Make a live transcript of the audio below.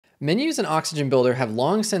Menus in Oxygen Builder have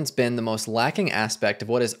long since been the most lacking aspect of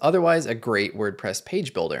what is otherwise a great WordPress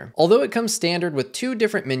page builder. Although it comes standard with 2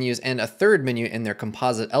 different menus and a 3rd menu in their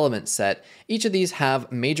composite element set, each of these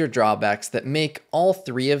have major drawbacks that make all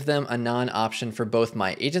 3 of them a non-option for both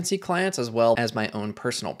my agency clients as well as my own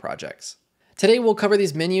personal projects. Today we'll cover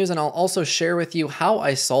these menus, and I'll also share with you how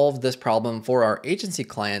I solved this problem for our agency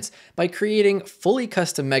clients by creating fully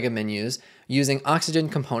custom mega menus using Oxygen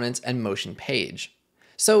components and Motion Page.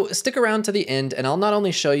 So stick around to the end, and I'll not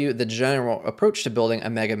only show you the general approach to building a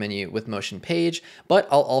mega menu with Motion Page, but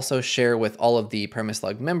I'll also share with all of the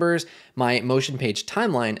Permaslug members my Motion Page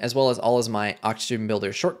timeline, as well as all of my Oxygen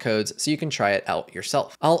Builder shortcodes, so you can try it out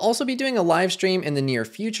yourself. I'll also be doing a live stream in the near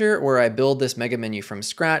future where I build this mega menu from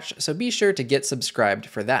scratch, so be sure to get subscribed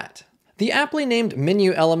for that. The aptly named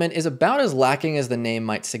menu element is about as lacking as the name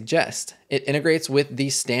might suggest. It integrates with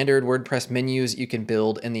the standard WordPress menus you can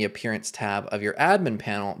build in the Appearance tab of your admin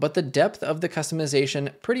panel, but the depth of the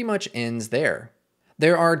customization pretty much ends there.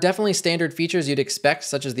 There are definitely standard features you'd expect,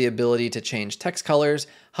 such as the ability to change text colors,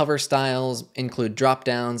 hover styles, include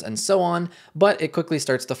dropdowns, and so on, but it quickly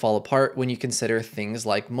starts to fall apart when you consider things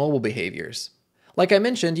like mobile behaviors. Like I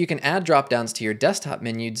mentioned, you can add dropdowns to your desktop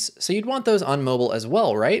menus, so you'd want those on mobile as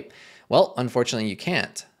well, right? Well, unfortunately you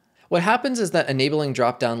can't. What happens is that enabling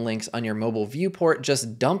drop-down links on your mobile viewport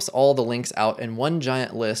just dumps all the links out in one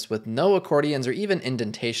giant list with no accordions or even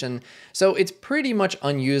indentation, so it's pretty much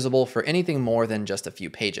unusable for anything more than just a few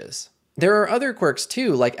pages. There are other quirks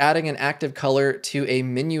too, like adding an active color to a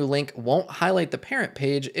menu link won't highlight the parent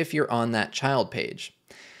page if you're on that child page.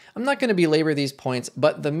 I'm not going to belabor these points,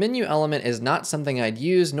 but the menu element is not something I'd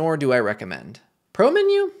use, nor do I recommend. Pro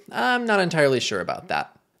menu? I'm not entirely sure about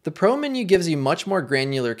that. The Pro menu gives you much more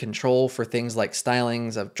granular control for things like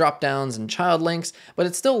stylings of dropdowns and child links, but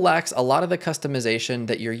it still lacks a lot of the customization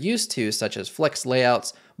that you're used to, such as flex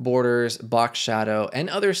layouts, borders, box shadow, and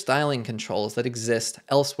other styling controls that exist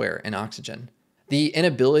elsewhere in Oxygen. The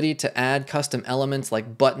inability to add custom elements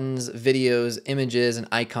like buttons, videos, images, and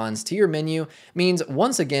icons to your menu means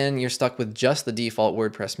once again you're stuck with just the default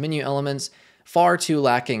WordPress menu elements, far too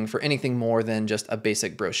lacking for anything more than just a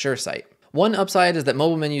basic brochure site. One upside is that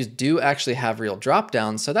mobile menus do actually have real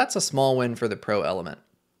dropdowns, so that's a small win for the Pro element.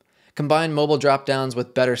 Combine mobile dropdowns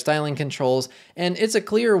with better styling controls, and it's a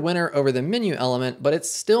clear winner over the menu element, but it's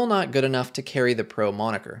still not good enough to carry the Pro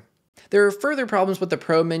moniker. There are further problems with the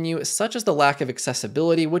Pro menu, such as the lack of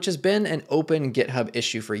accessibility, which has been an open GitHub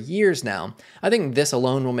issue for years now. I think this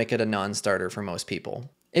alone will make it a non-starter for most people.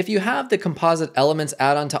 If you have the Composite Elements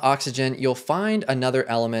add-on to Oxygen, you'll find another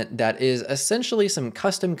element that is essentially some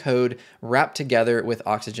custom code wrapped together with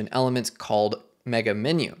Oxygen elements called Mega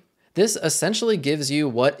Menu. This essentially gives you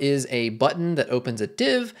what is a button that opens a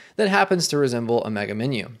div that happens to resemble a mega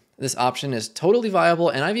menu. This option is totally viable,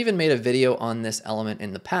 and I've even made a video on this element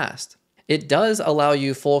in the past. It does allow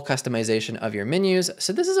you full customization of your menus,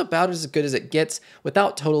 so this is about as good as it gets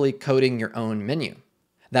without totally coding your own menu.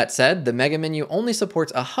 That said, the mega menu only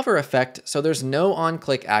supports a hover effect, so there's no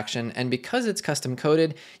on-click action, and because it's custom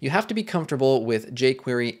coded, you have to be comfortable with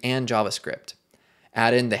jQuery and JavaScript.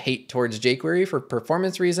 Add in the hate towards jQuery for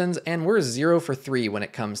performance reasons, and we're 0 for 3 when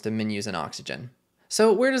it comes to menus in Oxygen.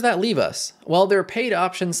 So where does that leave us? Well, there are paid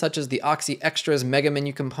options such as the Oxy Extras mega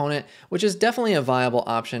menu component, which is definitely a viable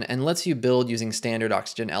option and lets you build using standard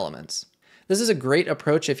Oxygen elements. This is a great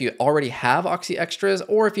approach if you already have Oxy Extras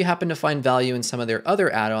or if you happen to find value in some of their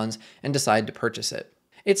other add-ons and decide to purchase it.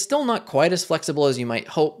 It's still not quite as flexible as you might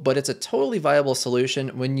hope, but it's a totally viable solution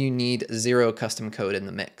when you need 0 custom code in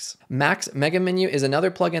the mix. Max Mega Menu is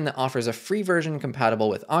another plugin that offers a free version compatible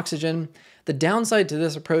with Oxygen. The downside to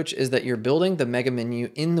this approach is that you're building the Mega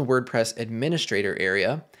Menu in the WordPress administrator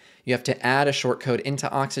area. You have to add a shortcode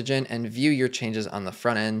into Oxygen and view your changes on the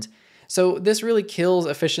front end. So this really kills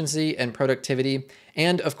efficiency and productivity,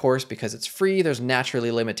 and of course, because it's free, there's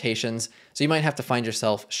naturally limitations, so you might have to find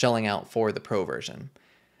yourself shelling out for the Pro version.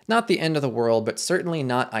 Not the end of the world, but certainly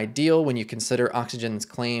not ideal when you consider Oxygen's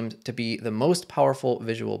claimed to be the most powerful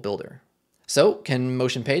visual builder. So, can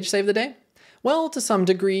Motion Page save the day? Well, to some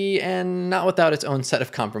degree, and not without its own set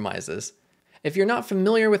of compromises. If you're not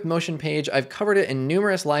familiar with Motion Page, I've covered it in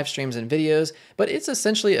numerous live streams and videos, but it's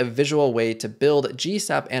essentially a visual way to build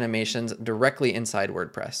GSAP animations directly inside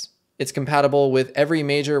WordPress. It's compatible with every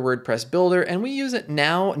major WordPress builder, and we use it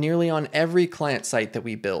now nearly on every client site that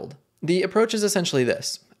we build. The approach is essentially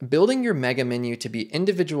this: building your mega menu to be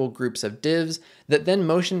individual groups of divs that then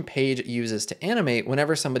Motion Page uses to animate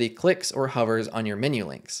whenever somebody clicks or hovers on your menu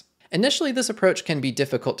links. Initially, this approach can be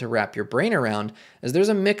difficult to wrap your brain around, as there's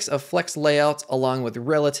a mix of flex layouts along with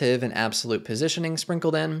relative and absolute positioning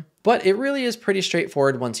sprinkled in, but it really is pretty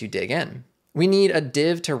straightforward once you dig in. We need a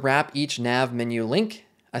div to wrap each nav menu link,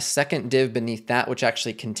 a second div beneath that which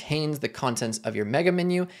actually contains the contents of your mega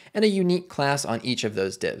menu, and a unique class on each of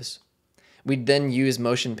those divs. We'd then use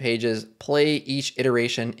Motion Page's play each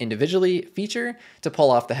iteration individually feature to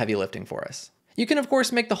pull off the heavy lifting for us. You can of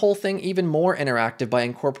course make the whole thing even more interactive by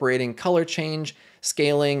incorporating color change,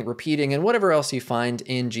 scaling, repeating, and whatever else you find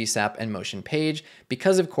in GSAP and Motion Page,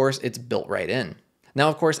 because of course it's built right in. Now,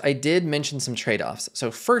 of course, I did mention some trade-offs.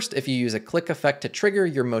 So first, if you use a click effect to trigger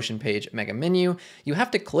your Motion Page mega menu, you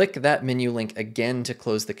have to click that menu link again to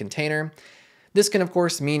close the container. This can of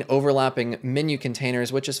course mean overlapping menu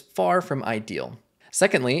containers, which is far from ideal.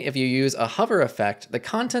 Secondly, if you use a hover effect, the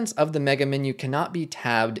contents of the mega menu cannot be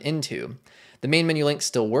tabbed into. The main menu links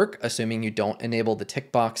still work, assuming you don't enable the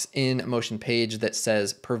tick box in Motion Page that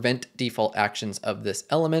says prevent default actions of this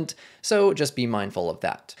element, so just be mindful of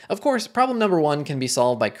that. Of course, problem number one can be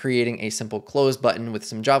solved by creating a simple close button with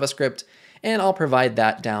some JavaScript, and I'll provide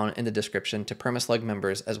that down in the description to Permaslug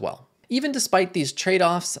members as well. Even despite these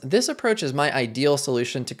trade-offs, this approach is my ideal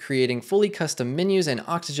solution to creating fully custom menus in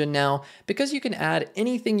Oxygen now, because you can add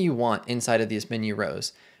anything you want inside of these menu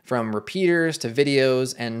rows, from repeaters to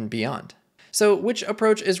videos and beyond. So which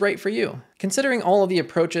approach is right for you? Considering all of the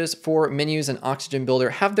approaches for menus in Oxygen Builder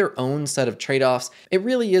have their own set of trade-offs, it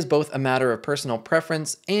really is both a matter of personal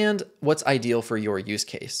preference and what's ideal for your use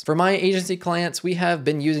case. For my agency clients, we have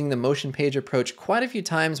been using the Motion Page approach quite a few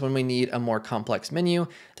times when we need a more complex menu. It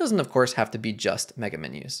doesn't of course have to be just mega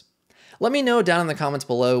menus. Let me know down in the comments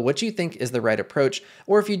below what you think is the right approach,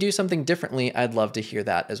 or if you do something differently, I'd love to hear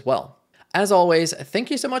that as well. As always,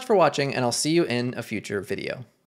 thank you so much for watching, and I'll see you in a future video.